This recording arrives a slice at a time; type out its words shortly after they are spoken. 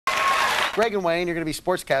Greg and Wayne, you're going to be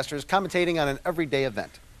sportscasters commentating on an everyday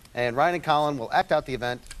event. And Ryan and Colin will act out the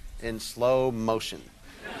event in slow motion.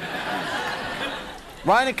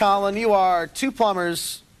 Ryan and Colin, you are two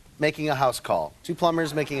plumbers making a house call. Two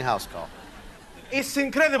plumbers making a house call. It's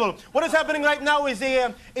incredible. What is happening right now is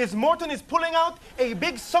Morton is pulling out a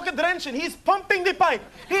big socket wrench and he's pumping the pipe.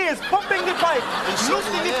 He is pumping the pipe,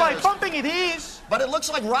 loosening the pipe, pumping it. He is. But it looks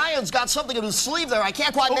like Ryan's got something in his sleeve there. I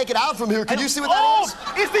can't quite make it out from here. Can you see what that is?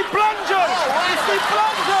 It's the plunger. It's the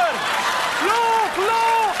plunger.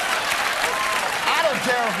 Look. I don't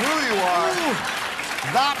care who you are.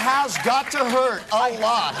 That has got to hurt a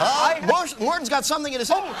lot, huh? Morton's got something in his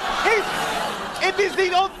head. It is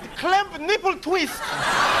the old clamp nipple twist.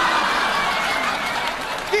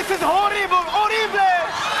 This is horrible.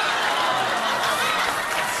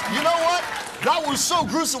 You know what? That was so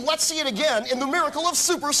gruesome. Let's see it again in the miracle of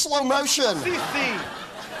super slow motion. See.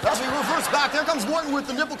 As we reverse back, there comes Morton with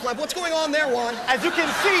the nipple clamp. What's going on there, Juan? As you can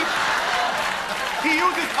see, he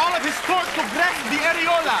uses all of his torque to grasp the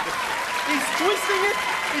areola. He's twisting it,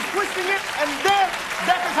 and that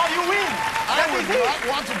is how you win. I would not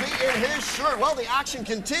want to be in his shirt. Well, the action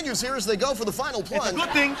continues here as they go for the final plunge.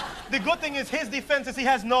 The good thing is his defense is he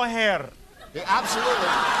has no hair. Yeah, absolutely.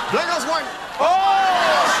 There goes Morton.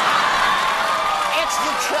 Oh! It's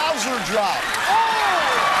the trouser drop. Oh!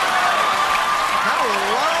 How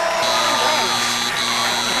long?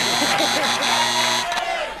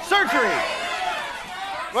 Surgery.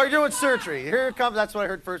 We're doing surgery. Here it comes. That's what I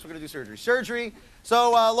heard first. We're going to do surgery. Surgery.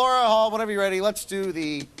 So, Laura Hall, whenever you're ready, let's do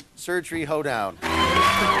the surgery hoedown.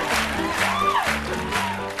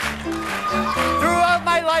 Throughout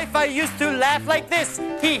my life, I used to laugh like this.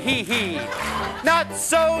 Hee hee hee. Not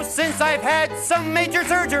so since I've had some major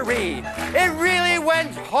surgery. It really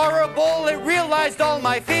went horrible. It realized all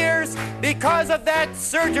my fears. Because of that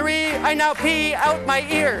surgery, I now pee out my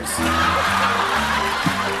ears.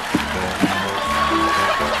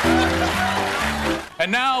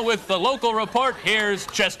 And now, with the local report, here's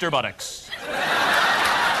Chester Buttocks.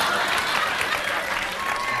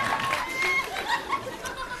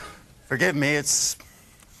 Forgive me,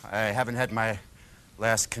 I haven't had my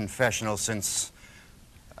last confessional since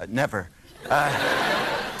never.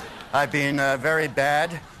 I've been very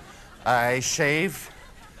bad. I shave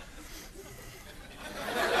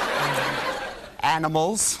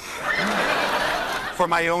animals for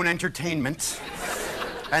my own entertainment.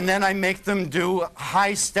 And then I make them do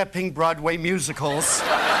high-stepping Broadway musicals.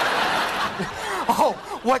 Oh,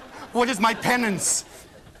 what is my penance?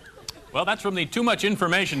 Well, that's from the Too Much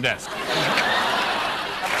Information desk.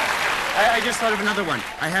 I just thought of another one.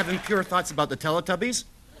 I have impure thoughts about the Teletubbies.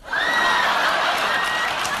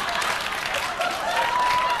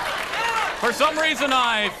 For some reason,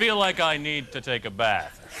 I feel like I need to take a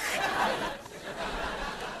bath.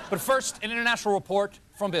 But first, an international report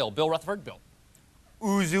from Bill. Bill Rutherford. Bill.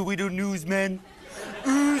 Who's the little newsman?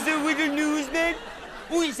 Who's the little newsman?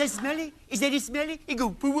 Oh, is that smelly? Is that smelly? It go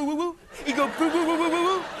poo woo woo woo. It go poo woo woo woo woo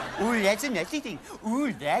woo. Oh, that's a nasty thing.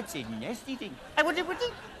 Oh, that's a nasty thing. I want it.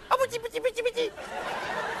 I want it.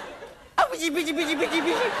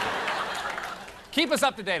 Keep us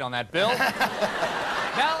up to date on that, Bill.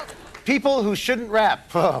 Now, People who shouldn't rap.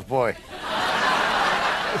 Oh, boy.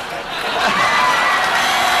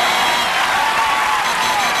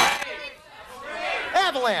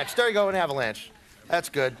 Avalanche. There you go, an avalanche. That's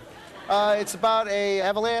good. It's about a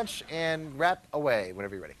avalanche, and rap away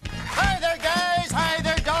whenever you're ready. Hi there, guys. Hi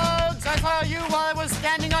there, dogs. I saw you while I was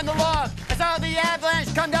standing on the log. I saw the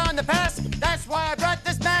avalanche come down the pass. That's why I brought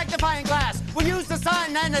this magnifying glass. We'll use the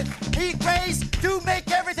sun and the heat rays to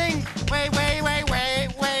make everything way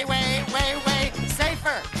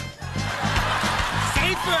safer.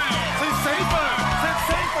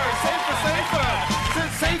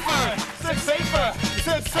 Safer. Say safer.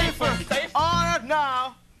 Say safer. All right,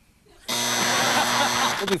 now.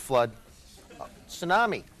 We'll do flood.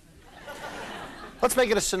 Tsunami. Let's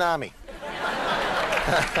make it a tsunami.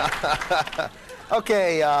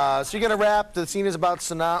 Okay, so you're going to rap. The scene is about a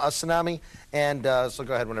tsunami, and so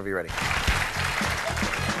go ahead whenever you're ready.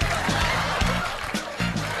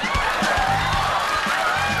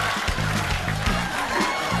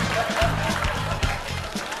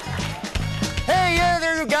 Hey,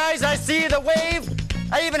 there, you guys. I see the wave.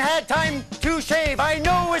 I even had time to shave. I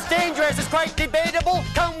know it's dangerous, it's quite debatable.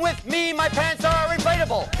 Come with me, my pants are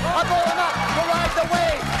inflatable. I'll blow them up to ride the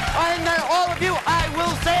wave. And then all of you, I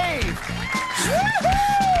will save.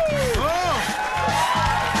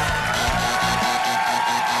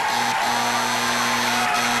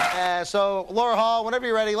 So, Laura Hall, whenever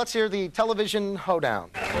you're ready, let's hear the television hoedown.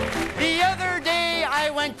 The other day, I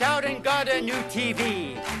went out and got a new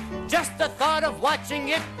TV. Just the thought of watching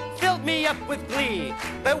it filled me up with glee.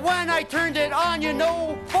 But when I turned it on, you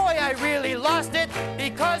know, boy, I really lost it,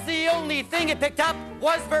 because the only thing it picked up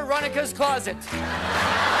was Veronica's closet.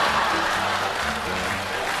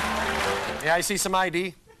 Yeah, I see some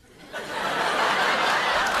ID.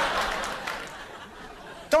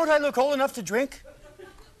 Don't I look old enough to drink?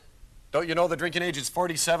 Don't you know the drinking age is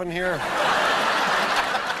 47 here?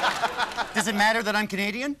 Does it matter that I'm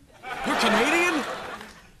Canadian? You're Canadian?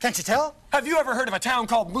 Can't you tell? Have you ever heard of a town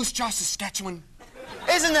called Moose Jaw, Saskatchewan?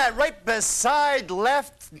 Isn't that right beside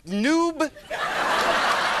left noob?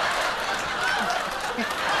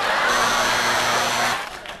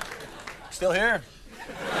 Still here?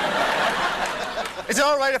 Is it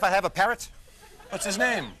all right if I have a parrot? What's his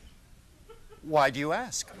name? Why do you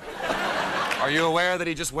ask? Are you aware that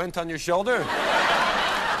he just went on your shoulder?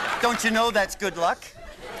 Don't you know that's good luck?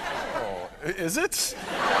 Oh, is it?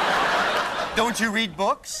 Don't you read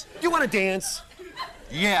books? You want to dance?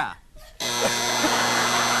 Yeah.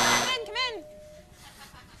 Come in.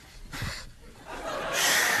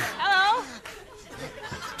 Hello?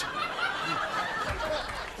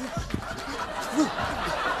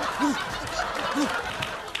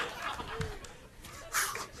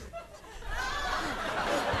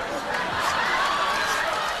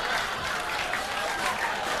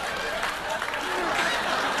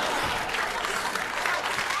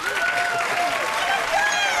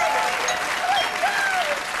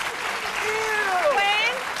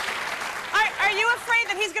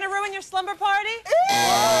 He's gonna ruin your slumber party?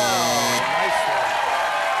 Nice one.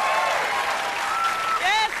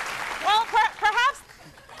 Yes. Well, perhaps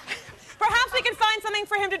we can find something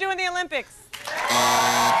for him to do in the Olympics.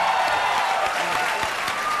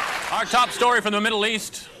 Our top story from the Middle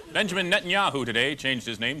East. Benjamin Netanyahu today changed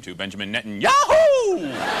his name to Benjamin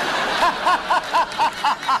Netanyahu!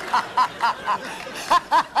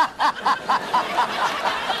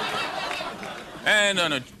 And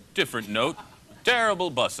on a different note, terrible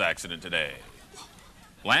bus accident today.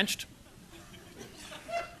 Blanched?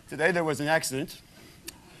 Today there was an accident.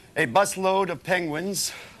 A busload of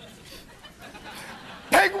penguins.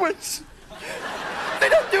 Penguins! They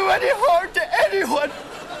don't do any harm to anyone.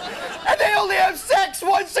 And they only have sex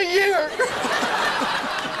once a year.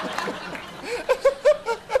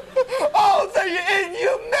 Oh, the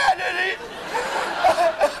inhumanity!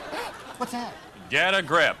 What's that? Get a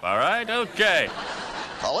grip, all right? Okay.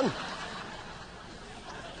 Colin?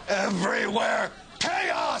 Everywhere,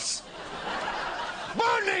 chaos!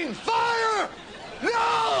 Burning fire!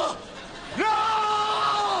 No!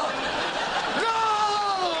 No!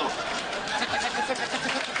 No!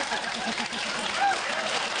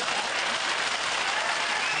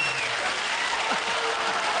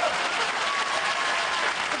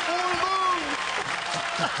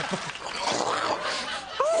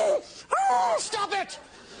 Stop it!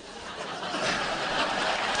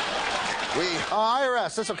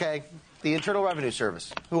 IRS, that's okay. The Internal Revenue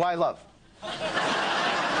Service, who I love.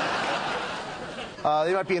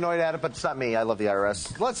 They might be annoyed at it, but it's not me. I love the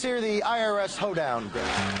IRS. Let's hear the IRS hoedown.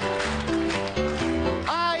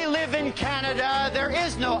 I live in Canada. There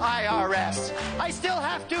is no IRS. I still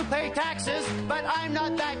have to pay taxes, but I'm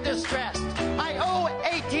not that distressed. I owe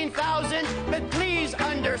 $18,000, but please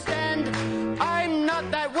understand, I'm not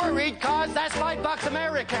that worried, cause that's $5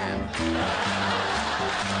 American.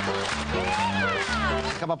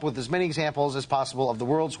 Come up with as many examples as possible of the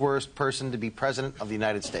world's worst person to be president of the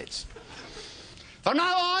United States. From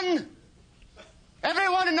now on,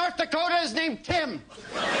 everyone in North Dakota is named Tim.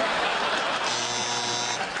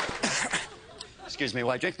 Excuse me,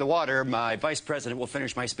 while I drink the water, my vice president will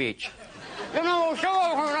finish my speech. You know,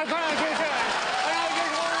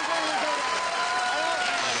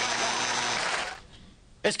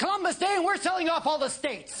 it's Columbus Day and we're selling off all the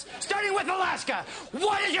states, starting with Alaska.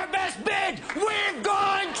 What is your best bid? We've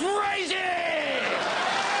gone crazy!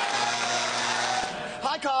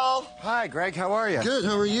 Hi, Carl. Hi, Greg. How are you? Good,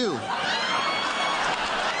 how are you?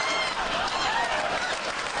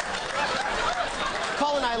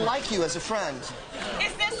 Colin, I like you as a friend.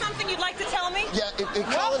 Is there something you'd like to tell me? Yeah,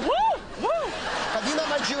 Colin, Woo! Woo! have you met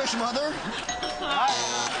my Jewish mother?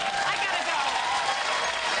 I gotta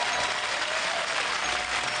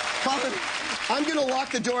Colin, I'm gonna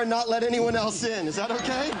lock the door and not let anyone else in. Is that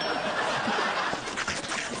okay?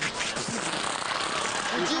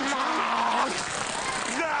 Would you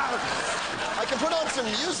I can put on some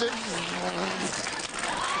music.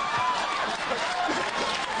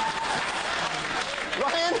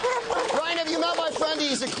 Ryan, have you met my friend?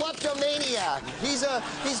 He's a kleptomaniac. He's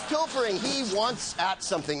pilfering. He wants at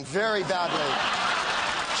something very badly.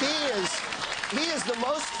 He is the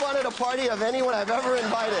most fun at a party of anyone I've ever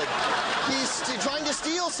invited. He's trying to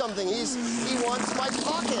steal something. He wants my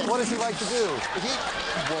pocket. What does he like to do?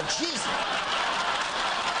 Well, jeez.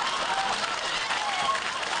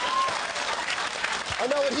 I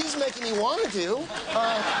know what he's making me want to do. He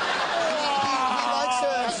likes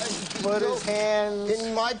to Put his hands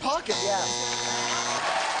in my pocket. Yeah.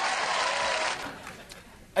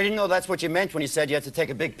 I didn't know that's what you meant when you said you had to take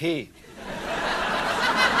a big pee.